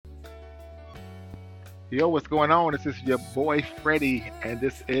Yo, what's going on? This is your boy Freddie, and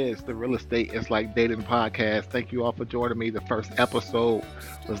this is the Real Estate It's Like Dating podcast. Thank you all for joining me. The first episode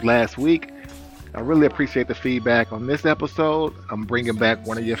was last week. I really appreciate the feedback on this episode. I'm bringing back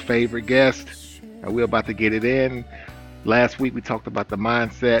one of your favorite guests, and we're about to get it in. Last week we talked about the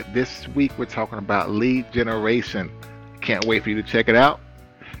mindset. This week we're talking about lead generation. Can't wait for you to check it out.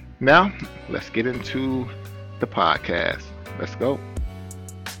 Now, let's get into the podcast. Let's go.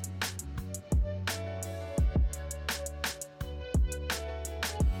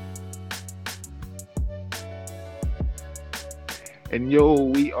 And yo,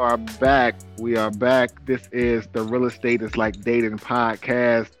 we are back. We are back. This is the Real Estate is Like Dating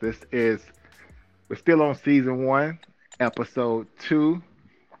podcast. We're still on season one, episode two,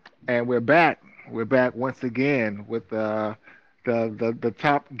 and we're back. We're back once again with the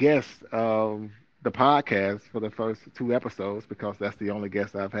top guest of the podcast for the first two episodes because that's the only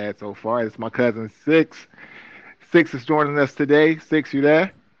guest I've had so far. It's my cousin Six. Six is joining us today. Six, you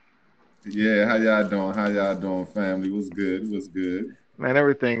there? Yeah, how y'all doing? How y'all doing, family? What's good? What's good? Man,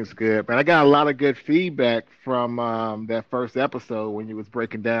 everything's good. Man, I got a lot of good feedback from that first episode when you was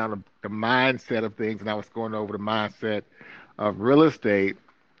breaking down the mindset of things, and I was going over the mindset of real estate.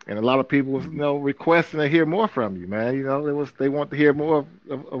 And a lot of people was, requesting to hear more from you, man. They want to hear more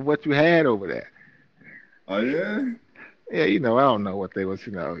of what you had over there. Oh yeah? Yeah, I don't know what they was,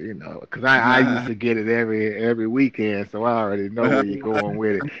 because I used to get it every weekend, so I already know where you're going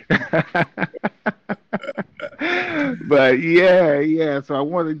with it. But yeah. So I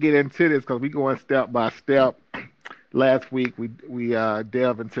wanted to get into this because we going step by step. Last week we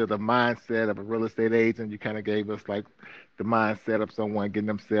delved into the mindset of a real estate agent. You kind of gave us like the mindset of someone getting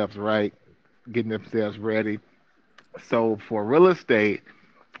themselves right, getting themselves ready. So for real estate,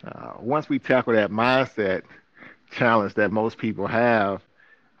 once we tackle that mindset challenge that most people have,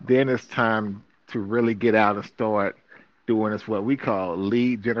 then it's time to really get out and start doing this what we call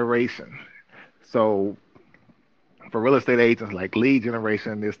lead generation. So for real estate agents, like lead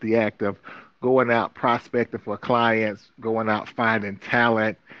generation is the act of going out prospecting for clients, going out finding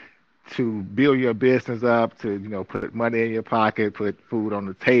talent to build your business up, to put money in your pocket, put food on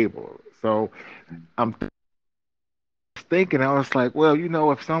the table. So I'm thinking, I was like, well,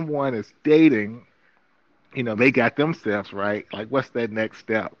 if someone is dating, they got themselves right. Like, what's that next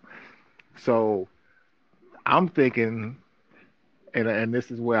step? So I'm thinking, and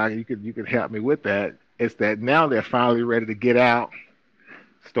this is where you could help me with that. It's that now they're finally ready to get out,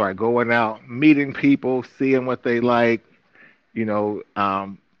 start going out, meeting people, seeing what they like. You know,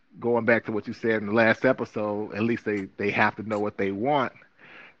 um, Going back to what you said in the last episode, at least they have to know what they want.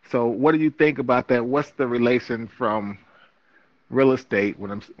 So, what do you think about that? What's the relation from real estate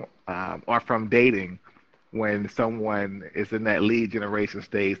or from dating when someone is in that lead generation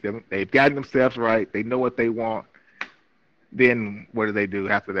stage? They've gotten themselves right. They know what they want. Then what do they do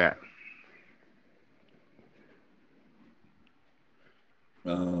after that?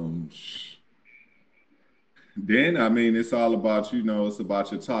 Um, then I mean, it's all about it's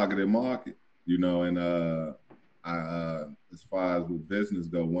about your targeted market, and I as far as with business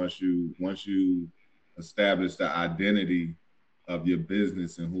go, once you establish the identity of your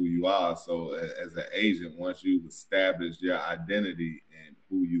business and who you are, so as an agent, once you've established your identity and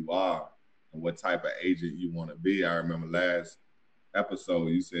who you are and what type of agent you want to be. I remember last episode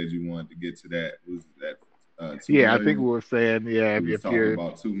you said you wanted to get to that was that two Yeah, I think we million. were saying, yeah, We was if talking you're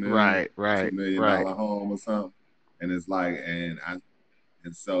about 2 million, right, two right, million right. dollar home or something. And it's like, and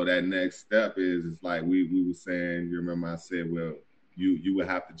so that next step is it's like we were saying, you remember I said, well, you would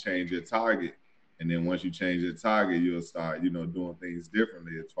have to change your target. And then once you change your target, you'll start, doing things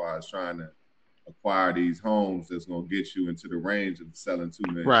differently as far as trying to acquire these homes that's gonna get you into the range of selling $2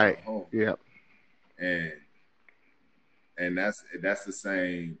 million Right. homes. Yep. And that's the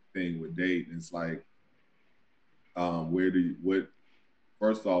same thing with dating. It's like, where do you what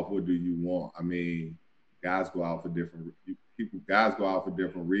first off, what do you want? I mean, guys go out for different people. Guys go out for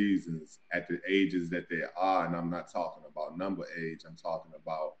different reasons at the ages that they are, and I'm not talking about number age. I'm talking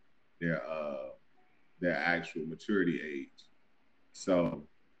about their uh their actual maturity age. So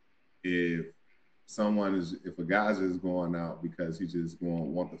if if a guy's just going out because he just going to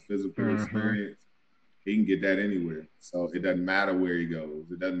want the physical Hmm. experience, he can get that anywhere. So it doesn't matter where he goes.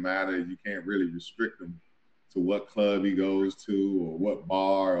 It doesn't matter. You can't really restrict him to what club he goes to or what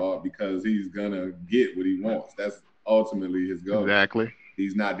bar, or because he's gonna get what he wants. That's ultimately his goal. Exactly.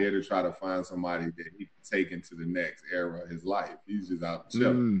 He's not there to try to find somebody that he can take into the next era of his life. He's just out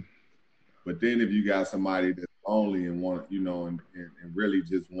chilling. Mm. But then if you got somebody that's lonely and want, and really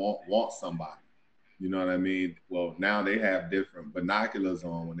just want somebody, you know what I mean? Well, now they have different binoculars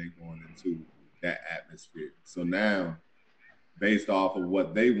on when they're going into that atmosphere. So now, based off of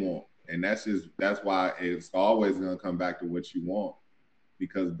what they want, and that's why it's always going to come back to what you want,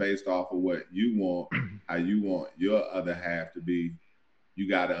 because based off of what you want, how you want your other half to be, you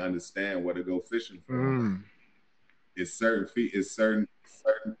got to understand where to go fishing for. Mm. It's certain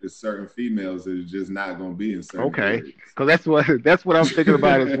females that are just not going to be in certain Okay, areas. because that's what I'm thinking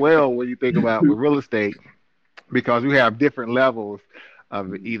about as well when you think about with real estate, because you have different levels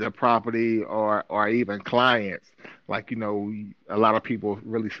of either property or even clients. Like a lot of people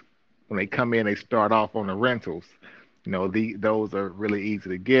really when they come in, they start off on the rentals. Those are really easy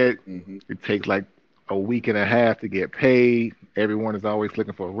to get. Mm-hmm. It takes like a week and a half to get paid. Everyone is always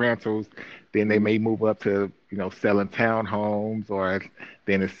looking for rentals. Then they may move up to selling townhomes, or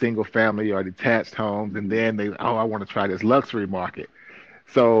then it's single family or detached homes, and then I want to try this luxury market.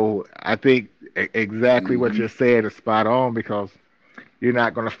 So I think exactly what Mm-hmm. you're saying is spot on, because you're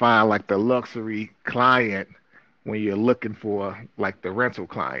not going to find like the luxury client when you're looking for like the rental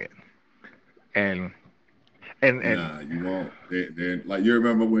client. And and Nah, you won't. Like you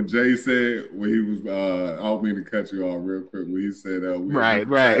remember when Jay said when he was I don't mean to cut you off real quick when he said we had right,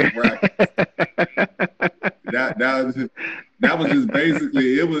 different tax right. brackets. That was just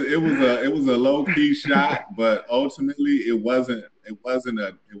basically it was a low key shot, but ultimately it wasn't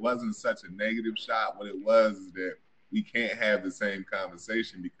such a negative shot. What it was is that we can't have the same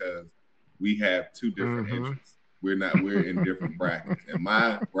conversation because we have two different Mhm. interests. We're in different brackets, and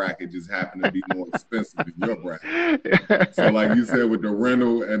my bracket just happened to be more expensive than your bracket. So like you said with the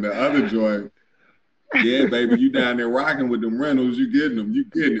rental and the other joint, yeah, baby, you down there rocking with them rentals, you getting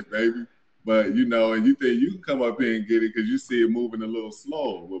it, baby. But and you think you can come up here and get it because you see it moving a little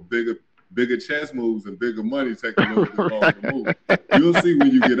slower, with bigger chess moves and bigger money take a little bit longer to move. You'll see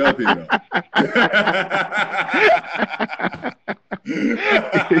when you get up here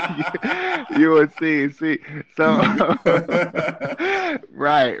You would see. So, though.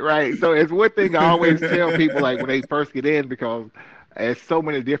 right, right. So it's one thing I always tell people, like when they first get in, because there's so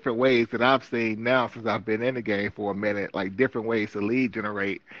many different ways that I've seen now since I've been in the game for a minute, like different ways to lead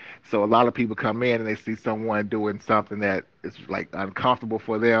generate. So a lot of people come in and they see someone doing something that is like uncomfortable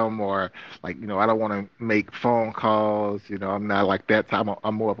for them, or like I don't want to make phone calls. I'm not like that type.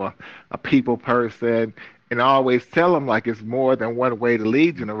 I'm more of a people person. And I always tell them like it's more than one way to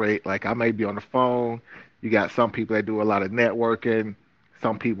lead generate. Like I may be on the phone. You got some people that do a lot of networking,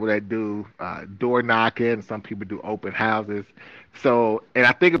 some people that do door knocking, some people do open houses. So, and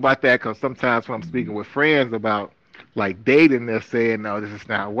I think about that because sometimes when I'm speaking with friends about like dating, they're saying, no, this is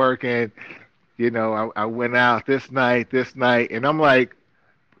not working. I went out this night, and I'm like,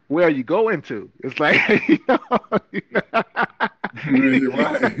 where are you going to? It's like, You're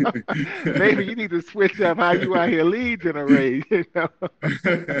right. maybe you need to switch up how you out here lead generate,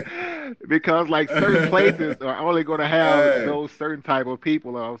 because like certain places are only going to have Hey. those certain type of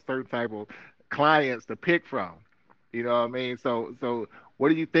people or certain type of clients to pick from. You know what I mean? So what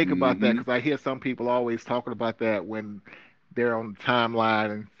do you think about that? Mm-hmm. Because I hear some people always talking about that when they're on the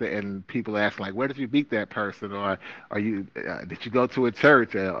timeline, and people ask like, where did you meet that person, or did you go to a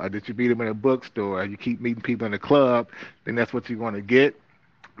church, or did you meet them in a bookstore, or you keep meeting people in a club, then that's what you're going to get.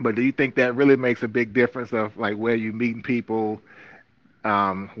 But do you think that really makes a big difference of like where you meeting people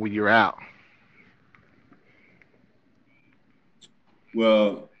when you're out?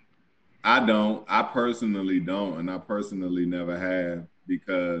 Well, I don't. I personally don't, and I personally never have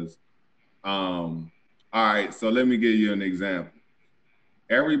because all right, so let me give you an example.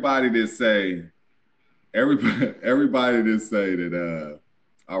 Everybody that say everybody that say that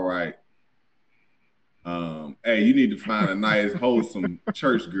all right, hey, you need to find a nice wholesome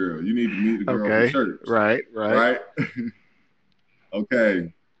church girl. You need to meet a girl from Okay, church, right, right. right?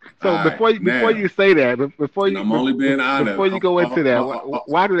 Okay. All So right. before Now, you say that, and I'm only being honest. before you go into that,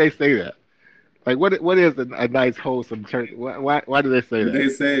 why do they say that? Like, what is a nice wholesome church? Why do they say that? They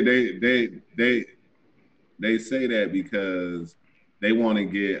say they say that because they want to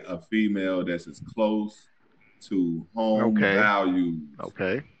get a female that's as close to home Okay, values,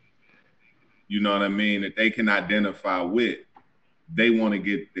 okay, you know what I mean, that they can identify with. They want to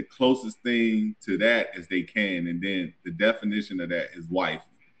get the closest thing to that as they can. And then the definition of that is wife.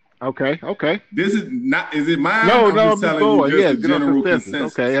 okay. This is not, is it mine? No, I'm no, just I'm just telling you going. just Yeah, a general general consensus.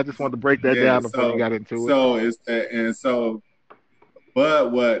 Okay, consensus. I just wanted to break that Yeah. down before you got into it. So it's that, and so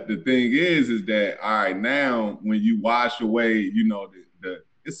but what the thing is that all right now when you wash away, the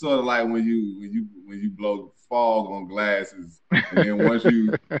it's sort of like when you blow fog on glasses, and then once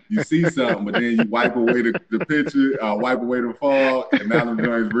you see something, but then you wipe away the picture, wipe away the fog, and now the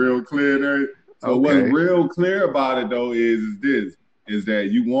joint's real clear there. So what's Okay. real clear about it though is this: is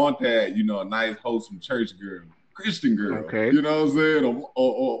that you want that, a nice wholesome church girl, Christian girl, Okay. you know what I'm saying,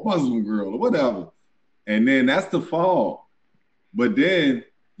 or Muslim girl or whatever. And then that's the fall. But then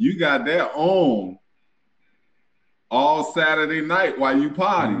you got that on all Saturday night while you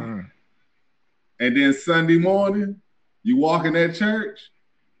party. And then Sunday morning, you walk in that church,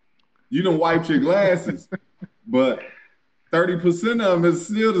 you done wiped your glasses, but 30% of them is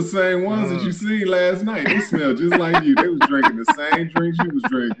still the same ones that you seen last night. They smell just like you. They was drinking the same drinks you was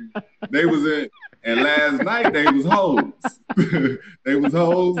drinking. They was in, and last night they was hoes. They was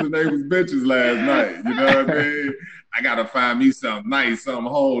hoes and they was bitches last night. You know what I mean? I gotta find me something nice, something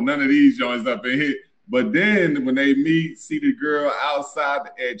whole. None of these joints up in here. But then when they see the girl outside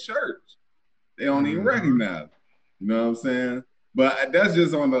at church, they don't even recognize her. You know what I'm saying? But that's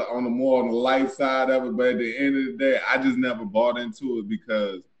just on the more on the life side of it. But at the end of the day, I just never bought into it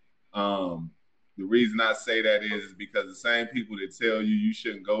because the reason I say that is because the same people that tell you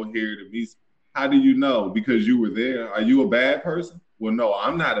shouldn't go here to meet. How do you know? Because you were there. Are you a bad person? Well, no,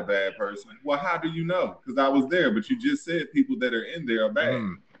 I'm not a bad person. Well, how do you know? Because I was there. But you just said people that are in there are bad.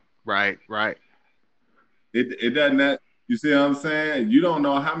 Right. It doesn't that. You see what I'm saying? You don't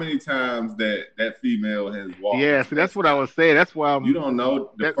know how many times that female has walked. Yeah, so that's what I was saying. That's why you don't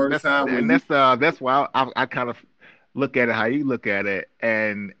know the first time when that's why I kind of look at it how you look at it,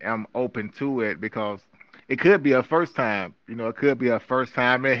 and I'm open to it because it could be a first time. It could be a first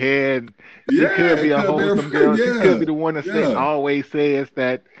time ahead. It could be a wholesome girl. She could be the one that always says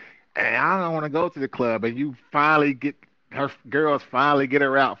that, hey, I don't want to go to the club, and you finally get girls finally get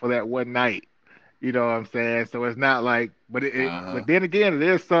her out for that one night. You know what I'm saying? So it's not like, but but then again,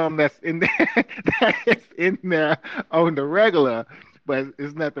 there's some that's in there that's in there on the regular, but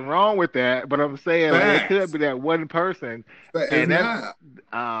there's nothing wrong with that. But I'm saying like, it could be that one person, and that's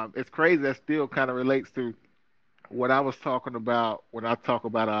it's crazy. That still kind of relates to what I was talking about when I talk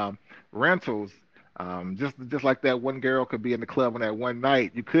about rentals. Just like that one girl could be in the club on that one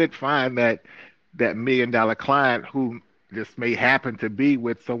night, you could find that $1 million client who just may happen to be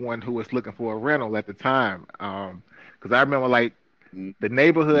with someone who was looking for a rental at the time. Because I remember like the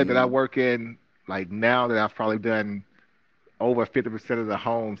neighborhood that I work in, like now that I've probably done over 50% of the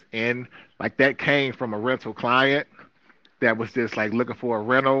homes in, like that came from a rental client that was just like looking for a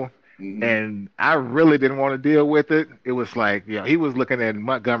rental. And I really didn't want to deal with it. It was like, he was looking at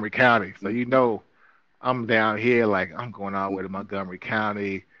Montgomery County. So, I'm down here, like I'm going all the way to Montgomery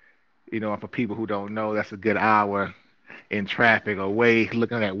County. For people who don't know, that's a good hour in traffic away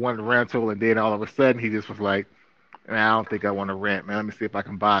looking at one rental, and then all of a sudden he just was like, man, I don't think I want to rent, man. Let me see if I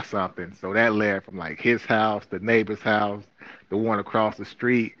can buy something. So that led from like his house, the neighbor's house, the one across the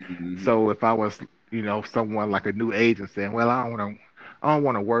street. So if I was, someone like a new agent saying, well, I don't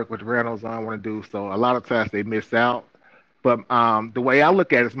want to work with rentals, I don't want to do so. A lot of times they miss out. But the way I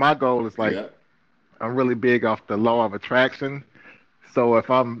look at it is my goal is like I'm really big off the law of attraction. So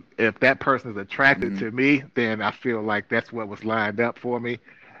if that person is attracted to me, then I feel like that's what was lined up for me.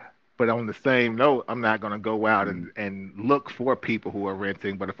 But on the same note, I'm not going to go out and look for people who are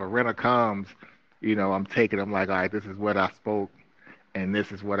renting. But if a renter comes, I'm taking them like, all right, this is what I spoke, and this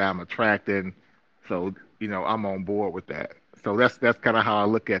is what I'm attracting. So I'm on board with that. So that's kind of how I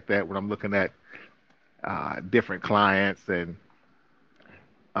look at that when I'm looking at different clients and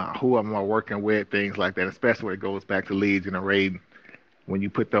who am I working with, things like that. Especially when it goes back to lead generating. When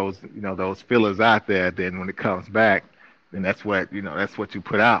you put those fillers out there, then when it comes back, then that's what you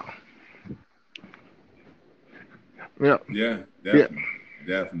put out. Yeah. Yeah, Yeah.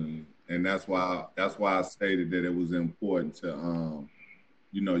 definitely. And that's why I stated that it was important to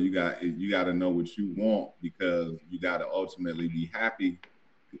you got to know what you want because you got to ultimately be happy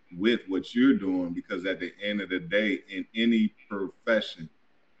with what you're doing because at the end of the day in any profession,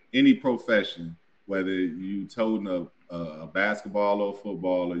 whether you toting a basketball or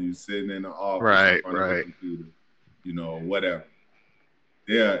football or you sitting in the office in front of a computer, whatever.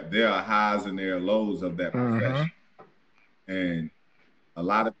 There are highs and there are lows of that profession. And a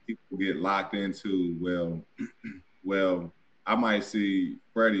lot of people get locked into, well, I might see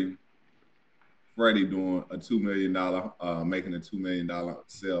Freddie doing a $2 million, making a $2 million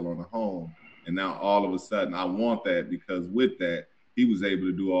sale on a home. And now all of a sudden I want that because with that, he was able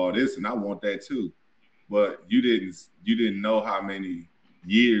to do all this and I want that too. But you didn't know how many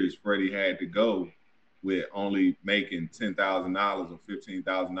years Freddie had to go with only making $10,000 or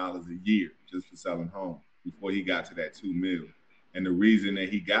 $15,000 a year just for selling homes before he got to that 2 mil. And the reason that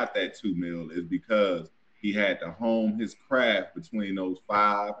he got that 2 mil is because he had to hone his craft between those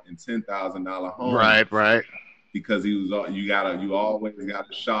 $5,000 and $10,000 homes. Right. Because you always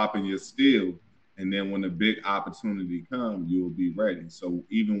gotta sharpen your steel and then when the big opportunity comes, you'll be ready. So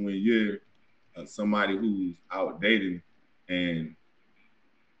even when you're somebody who's out dating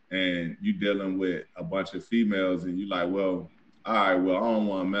and you dealing with a bunch of females and you like, well, all right, well, I don't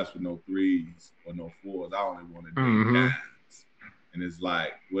want to mess with no threes or no fours. I only want to date Mm-hmm. dimes. And it's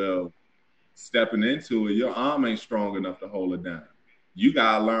like, well, stepping into it, your arm ain't strong enough to hold a dime. You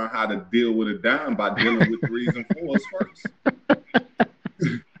gotta learn how to deal with a dime by dealing with threes and fours first.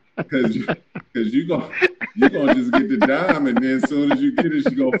 Cause you gonna just get the dime and then as soon as you get it,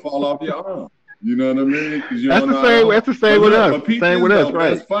 she gonna fall off your arm. You know what I mean? Because you That's don't the know how to same. hold. That's the same But with look, us. but peep Same this with us. though.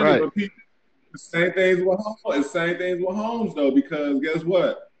 Right. That's funny. Right. But peep the same things with homes. The same things with homes though, because guess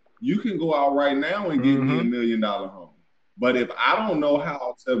what? You can go out right now and get me $1 Mm-hmm. million home. But if I don't know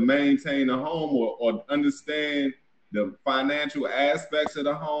how to maintain a home or understand the financial aspects of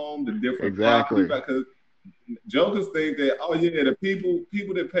the home, the different property, Exactly. because jokers think that, oh yeah, the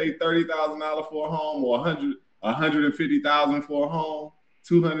people that pay $30,000 for a home or 150,000 for a home,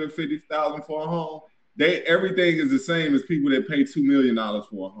 250,000 for a home, they everything is the same as people that pay $2 million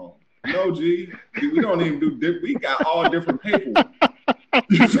for a home. No, G, we don't even do. We got all different paperwork.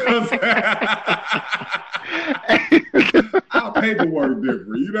 You know what I'm saying? Our paperwork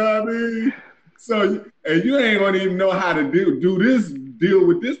different. You know what I mean? So, and you ain't gonna even know how to do this, deal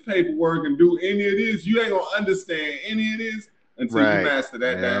with this paperwork, and do any of this. You ain't gonna understand any of this until you Right. master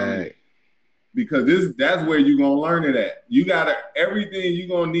that down there. Right. Because that's where you're gonna learn it at. You gotta everything you're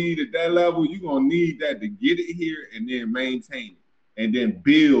gonna need at that level, you're gonna need that to get it here and then maintain it and then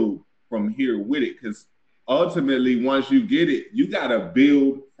build from here with it. Because ultimately, once you get it, you gotta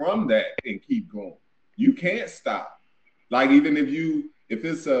build from that and keep going. You can't stop. Like even if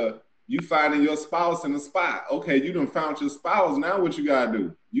it's you finding your spouse in a spot, okay, you done found your spouse. Now what you gotta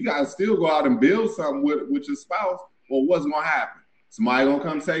do? You gotta still go out and build something with your spouse. Well, what's gonna happen? Somebody gonna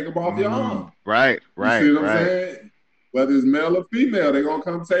come take them off your Mm-hmm. arm. Right. You see Right. what I'm Right. saying? Whether it's male or female, they're gonna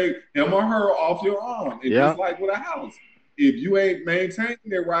come take him or her off your arm. And just Yeah. like with a house, if you ain't maintaining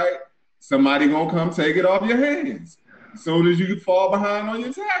it right, somebody gonna come take it off your hands. As soon as you fall behind on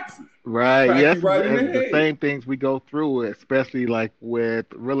your taxes, Right. crack Yes, you right in the the head. same things we go through, especially like with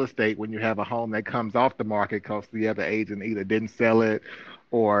real estate, when you have a home that comes off the market because the other agent either didn't sell it,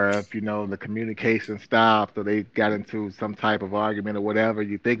 or if the communication stopped, or they got into some type of argument or whatever.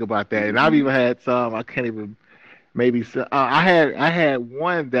 You think about that, and I've Mm-hmm. even had some. I can't even maybe. I had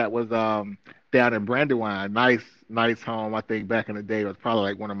one that was down in Brandywine, nice home. I think back in the day it was probably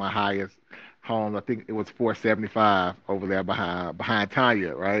like one of my highest homes. I think it was 475 over there behind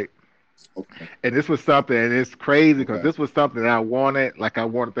Tanya, right? Okay. And this was something, and it's crazy because Okay. this was something that I wanted. Like I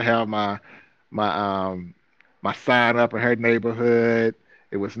wanted to have my my sign up in her neighborhood.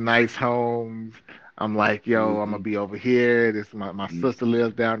 It was nice homes. I'm like, yo, I'm gonna Mm-hmm. be over here. This my Mm-hmm. sister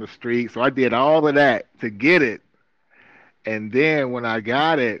lives down the street, so I did all of that to get it. And then when I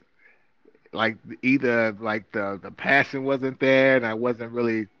got it, like either like the passion wasn't there, and I wasn't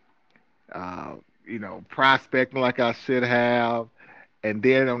really uh, prospecting like I should have. And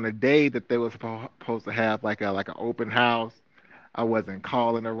then on the day that they were supposed to have like an open house, I wasn't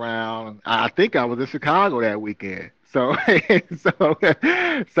calling around. I think I was in Chicago that weekend. So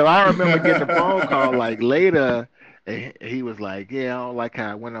so I remember getting a phone call like later, and he was like, "Yeah, I don't like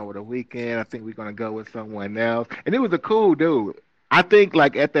how I went over the weekend. I think we're gonna go with someone else." And it was a cool dude. I think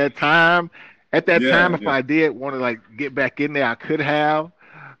like at that time, Yeah, if yeah. I did want to like get back in there, I could have.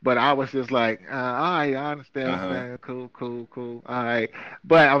 But I was just like, all right, I understand what you're Uh-huh. saying. Cool, cool, cool. All right.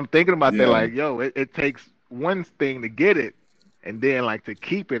 But I'm thinking about that, Yeah. like, yo, it takes one thing to get it, and then like to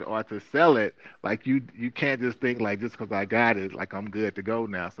keep it or to sell it. Like you can't just think like just because I got it, like I'm good to go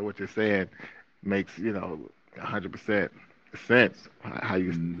now. So what you're saying makes 100% sense how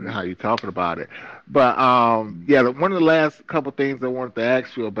you Mm-hmm. how you talking about it. But yeah, one of the last couple things I wanted to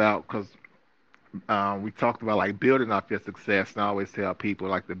ask you about because we talked about like building off your success, and I always tell people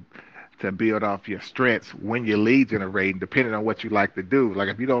like to build off your strengths when you're lead generating, depending on what you like to do. Like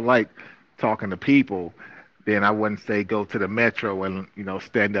if you don't like talking to people, then I wouldn't say go to the metro and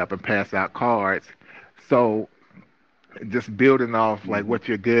stand up and pass out cards. So just building off like Mm-hmm. what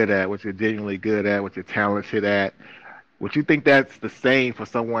you're good at, what you're genuinely good at, what you're talented at. Would you think that's the same for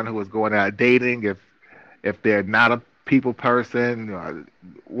someone who is going out dating if they're not a people person?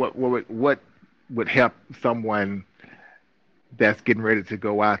 What would help someone that's getting ready to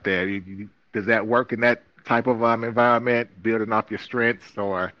go out there? Does that work in that type of environment, building off your strengths,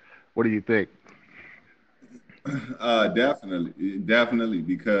 or what do you think? Definitely, definitely,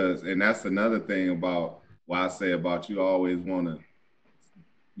 because and that's another thing about why I say about you always want to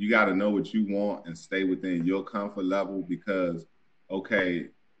you got to know what you want and stay within your comfort level because okay,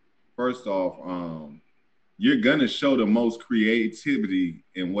 first off, you're gonna show the most creativity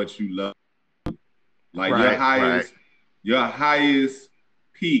in what you love. Like Right. your highest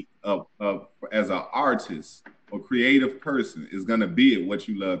peak of as an artist or creative person is gonna be at what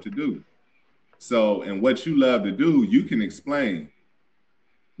you love to do. So, and what you love to do, you can explain.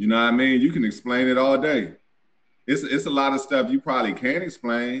 You know what I mean? You can explain it all day. It's a lot of stuff you probably can't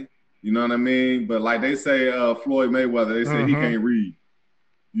explain. You know what I mean? But like they say, Floyd Mayweather, they say he Mm-hmm. can't read.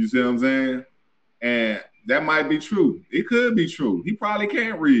 You see what I'm saying? And that might be true. It could be true. He probably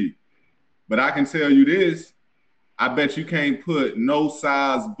can't read. But I can tell you this, I bet you can't put no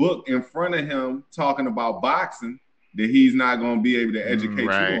size book in front of him talking about boxing that he's not going to be able to educate you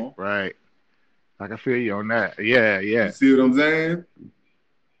on. Right. I can feel you on that. Yeah. You see what I'm saying?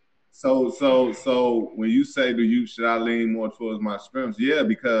 So when you say, should I lean more towards my strengths? Yeah,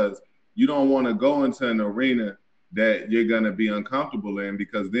 because you don't want to go into an arena that you're gonna be uncomfortable in,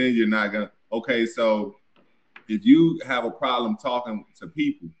 because then you're not gonna. Okay, so if you have a problem talking to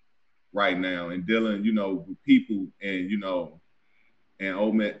people right now and dealing, with people and and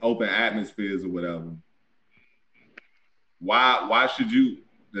open atmospheres or whatever, why should you?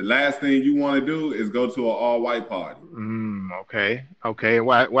 The last thing you want to do is go to an all white party. Okay.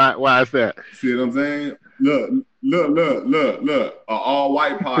 Why is that? See what I'm saying? Look. An all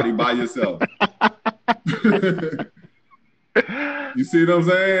white party by yourself. You see what I'm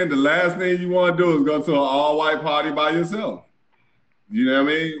saying? The last thing you want to do is go to an all white party by yourself. You know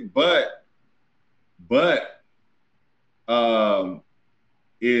what I mean? But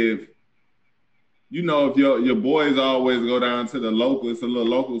if if your boys always go down to the local, it's a little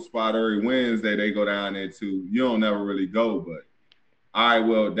local spot every Wednesday they go down there too. You don't never really go, but all right,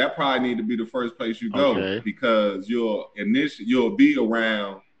 well, that probably need to be the first place you go, Okay. because you'll be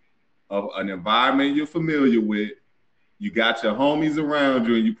around an environment you're familiar with. You got your homies around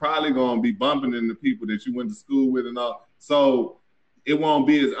you, and you probably gonna be bumping into people that you went to school with and all. So it won't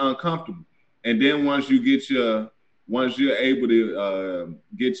be as uncomfortable. And then once you're able to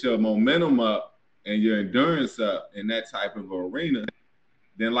get your momentum up and your endurance up in that type of arena,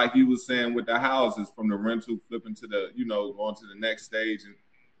 then like you were saying with the houses, from the rental flipping to the, going to the next stage, and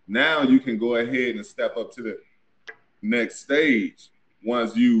now you can go ahead and step up to the next stage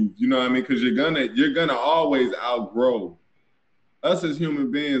once you know what I mean, because you're gonna always outgrow. Us as human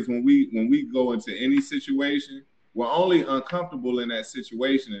beings, when we go into any situation, we're only uncomfortable in that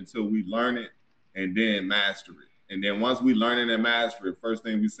situation until we learn it and then master it. And then once we learn it and master it, first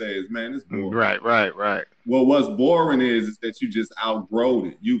thing we say is, man, it's boring. Right. Well, what's boring is that you just outgrown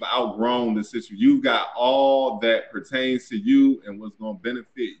it. You've outgrown the situation. You've got all that pertains to you and what's going to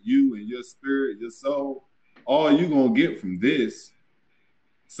benefit you and your spirit, your soul. All you're going to get from this.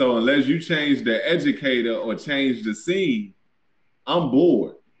 So unless you change the educator or change the scene, I'm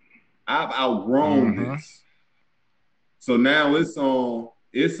bored. I've outgrown this. So now it's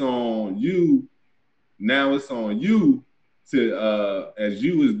on you. Now it's on you to as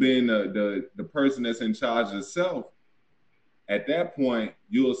you as being the person that's in charge of self. At that point,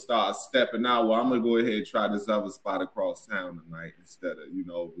 you'll start stepping out. Well, I'm gonna go ahead and try this other spot across town tonight instead of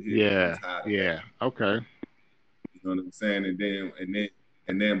over here. Yeah. Okay. You know what I'm saying?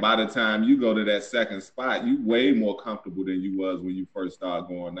 And then by the time you go to that second spot, you way more comfortable than you was when you first started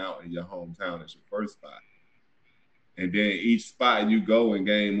going out in your hometown as your first spot. And then each spot you go and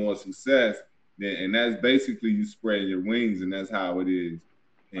gain more success, and that's basically you spreading your wings, and that's how it is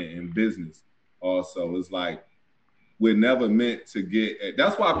in business. Also, it's like we're never meant to get.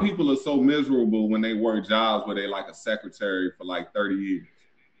 That's why people are so miserable when they work jobs where they like a secretary for like 30 years,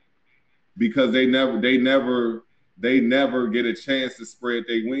 because they never get a chance to spread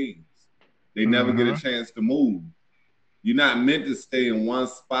their wings. They never get a chance to move. You're not meant to stay in one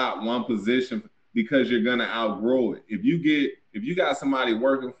spot, one position, because you're gonna outgrow it. If you got somebody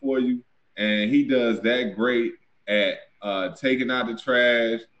working for you and he does that great at taking out the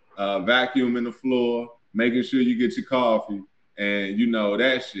trash, vacuuming the floor, making sure you get your coffee, and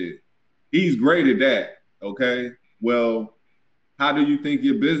that shit, he's great at that. Okay, well, how do you think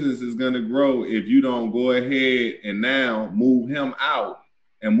your business is going to grow if you don't go ahead and now move him out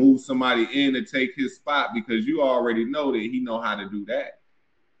and move somebody in to take his spot, because you already know that he know how to do that?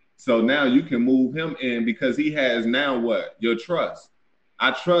 So now you can move him in because he has now what? Your trust. I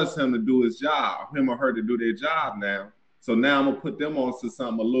trust him to do his job, him or her to do their job now. So now I'm going to put them on to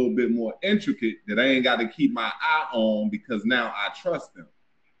something a little bit more intricate that I ain't got to keep my eye on, because now I trust them.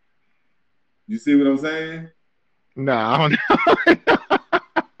 You see what I'm saying? No, I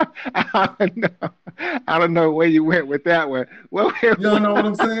don't know. I don't know where you went with that one. Well, you don't know what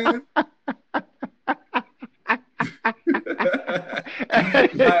I'm saying?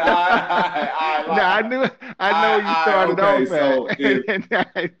 No, I know you started okay. off at, So if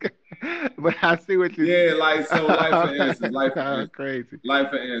but I see what you. yeah, like so, Crazy. like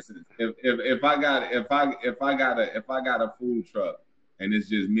for instance, if I got if I got a food truck and it's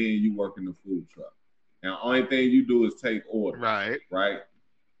just me and you working the food truck, and the only thing you do is take orders, Right. right?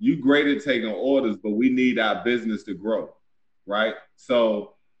 You great at taking orders, but we need our business to grow, right?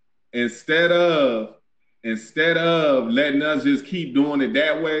 So instead of letting us just keep doing it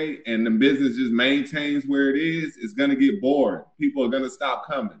that way and the business just maintains where it is, it's gonna get boring. People are gonna stop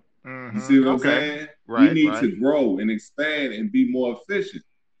coming. You see what I'm Okay. saying? We Right. need Right. to grow and expand and be more efficient.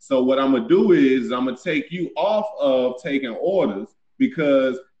 So what I'm gonna do is I'm gonna take you off of taking orders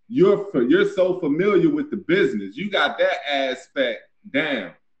because you're so familiar with the business. You got that aspect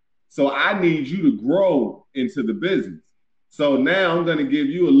down. So I need you to grow into the business. So now I'm going to give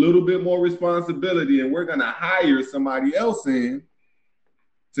you a little bit more responsibility and we're going to hire somebody else in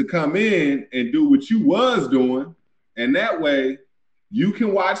to come in and do what you was doing. And that way you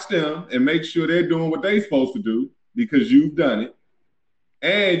can watch them and make sure they're doing what they're supposed to do because you've done it.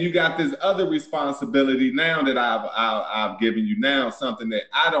 And you got this other responsibility now that I've given you now, something that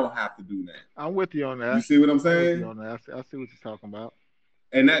I don't have to do now. I'm with you on You that. see what I'm I'm with you saying? on that. I see what you're talking about.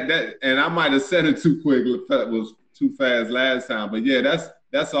 And and I might have said it too quick, was too fast last time. But yeah,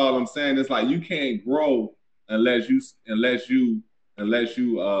 that's all I'm saying. It's like you can't grow unless you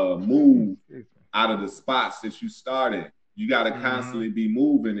move out of the spots that you started. You got to constantly be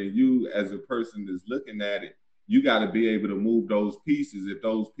moving, and you as a person that's looking at it, you got to be able to move those pieces if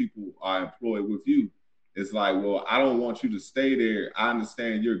those people are employed with you. It's like, well, I don't want you to stay there. I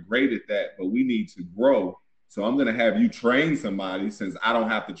understand you're great at that, but we need to grow. So I'm gonna have you train somebody since I don't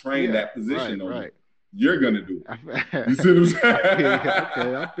have to train Yeah. that position Right. no more. Right. You're gonna do it. You see what I feel you.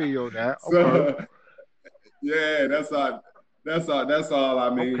 Okay. I I'm feel you on that. saying? Okay. So yeah, that's all I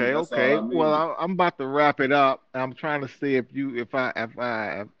mean. Okay, That's all okay. I Well, mean. I'm about to wrap it up. I'm trying to see if I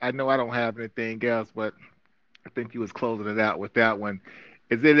know I don't have anything else, but I think you was closing it out with that one.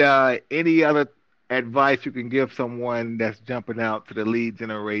 Is it any other advice you can give someone that's jumping out to the lead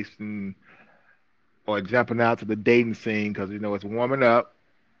generation or jumping out to the dating scene? Because you know it's warming up.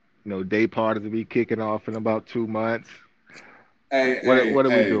 You know, day parties will be kicking off in about 2 months. What are we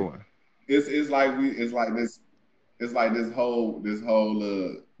Hey. doing? It's like it's like this whole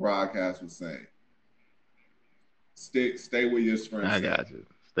broadcast was saying. Stay where your I strengths at. got you.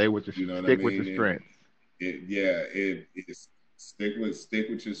 Stay with your You know what I stick with your mean? strengths. It's stick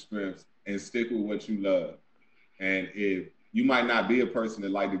with your strengths and stick with what you love. And if you might not be a person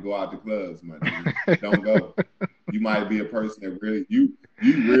that like to go out to clubs, my dude, don't go. You might be a person that you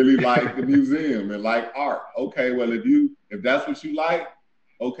really like the museum and like art. Okay, well if that's what you like,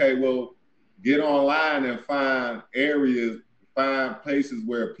 okay, well get online and find places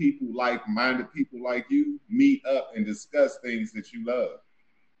where like-minded people like you meet up and discuss things that you love.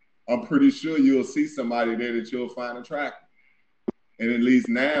 I'm pretty sure you'll see somebody there that you'll find attractive. And at least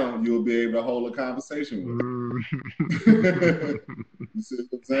now you'll be able to hold a conversation with. You see what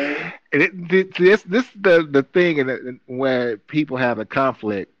I'm saying? This the thing where people have a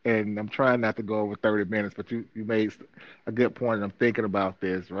conflict, and I'm trying not to go over 30 minutes, but you made a good point. And I'm thinking about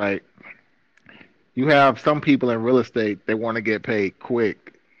this, right? You have some people in real estate they want to get paid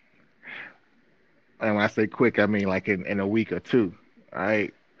quick, and when I say quick, I mean like in a week or two,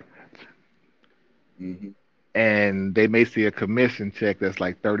 right? Mm-hmm. And they may see a commission check that's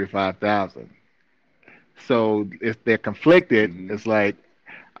like 35,000. So if they're conflicted, Mm-hmm. it's like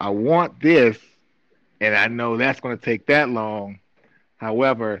I want this, and I know that's going to take that long.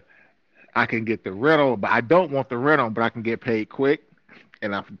 However, I can get the rental, but I don't want the rental, but I can get paid quick.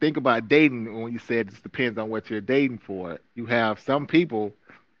 And I think about dating when you said it depends on what you're dating for. You have some people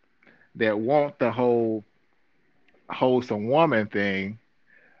that want the whole wholesome woman thing,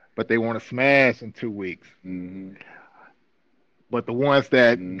 but they want to smash in 2 weeks. Mm-hmm. But the ones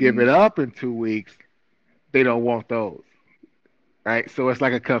that give Mm-hmm. it up in 2 weeks, they don't want those. Right? So it's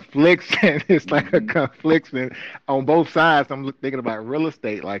like a confliction. It's like a Mm-hmm. confliction on both sides. I'm thinking about real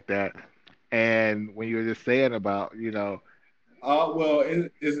estate like that. And when you were just saying about, Well,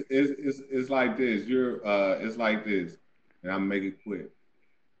 it's like this. It's like this, and I'm making it quick.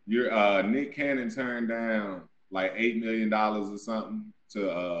 Your Nick Cannon turned down like $8 million or something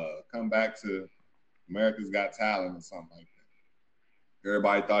to come back to America's Got Talent or something like that.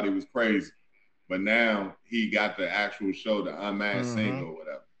 Everybody thought he was crazy, but now he got the actual show, the Unmasked Singer hmm or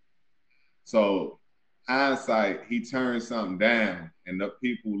whatever. So hindsight, he turned something down, and the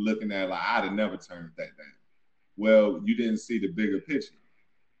people looking at it like I'd have never turned that down. Well, you didn't see the bigger picture.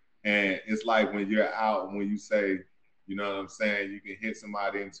 And it's like when you're out, when you say You know what I'm saying? You can hit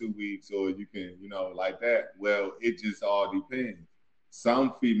somebody in 2 weeks, or you can, like that. Well, it just all depends.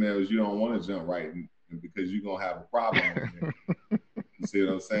 Some females you don't want to jump right in because you're gonna have a problem with them. You see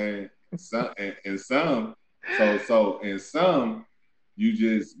what I'm saying? Some and some, in some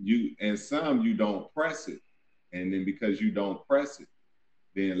you don't press it, and then because you don't press it,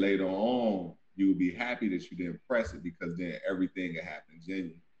 then later on you'll be happy that you didn't press it, because then everything will happen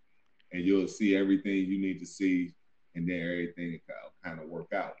genuine, and you'll see everything you need to see, and then everything will kind of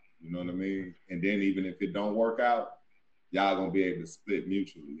work out. You know what I mean? And then even if it don't work out, y'all gonna be able to split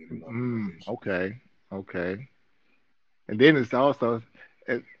mutually. Okay. And then it's also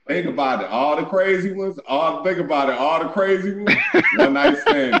think about it. All the crazy ones. Think about it. All the crazy ones. One night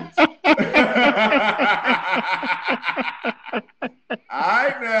stands. All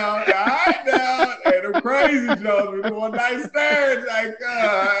right now. And the crazy Jones with one night stands. Like,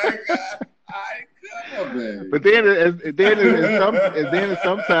 come on, man. But then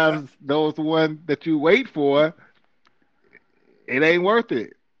sometimes those ones that you wait for, it ain't worth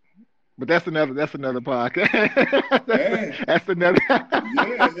it. But that's another podcast. That's another. Yeah.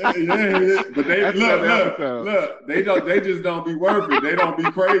 But they look. They just don't be worth it. They don't be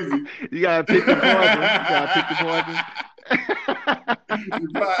crazy. You gotta pick your poison.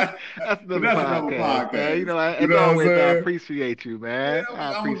 That's another podcast. Man. As always, I appreciate you, man. Yeah,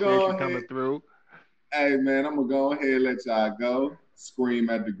 I appreciate you coming through. Hey, man, I'm gonna go ahead and let y'all go. Scream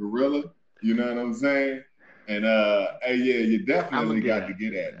at the gorilla. You know what I'm saying? And hey, yeah, you definitely got to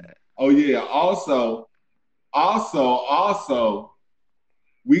get at it. Oh yeah. Also,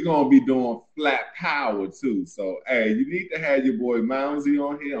 we gonna be doing Flat Power too. So hey, you need to have your boy Moundsy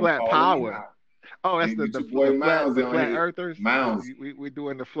on here. Flat Power. Oh, that's the boy Moundsy on Flat here. Earthers. Moundsy. We're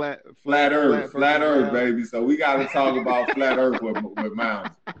doing the flat Earth, baby. So we got to talk about Flat Earth with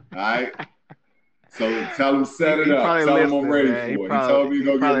Moundsy. All right. So tell him set it up. Tell him I'm ready for it. He told me to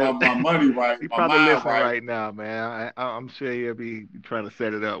go get my money right. He's probably listening right now, man. I'm sure he'll be trying to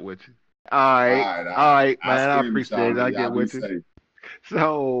set it up with you. All right, man. I appreciate it. I get with you.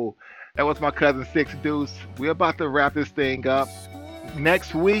 So that was my cousin Six Deuce. We're about to wrap this thing up.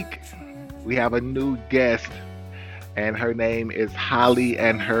 Next week, we have a new guest, and her name is Holly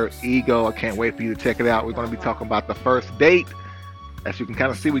and Her Ego. I can't wait for you to check it out. We're going to be talking about the first date. As you can kind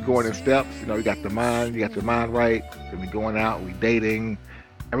of see, we're going in steps. You got you got your mind right. We're going out, we're dating,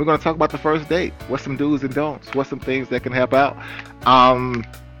 and we're going to talk about the first date. What's some do's and don'ts? What's some things that can help out?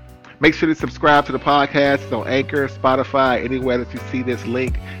 Make sure to subscribe to the podcast. It's on Anchor, Spotify, anywhere that you see this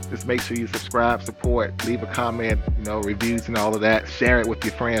link. Just make sure you subscribe, support, leave a comment, reviews and all of that. Share it with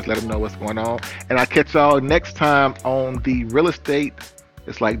your friends. Let them know what's going on. And I'll catch y'all next time on the Real Estate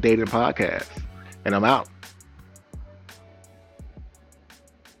It's Like Dating podcast. And I'm out.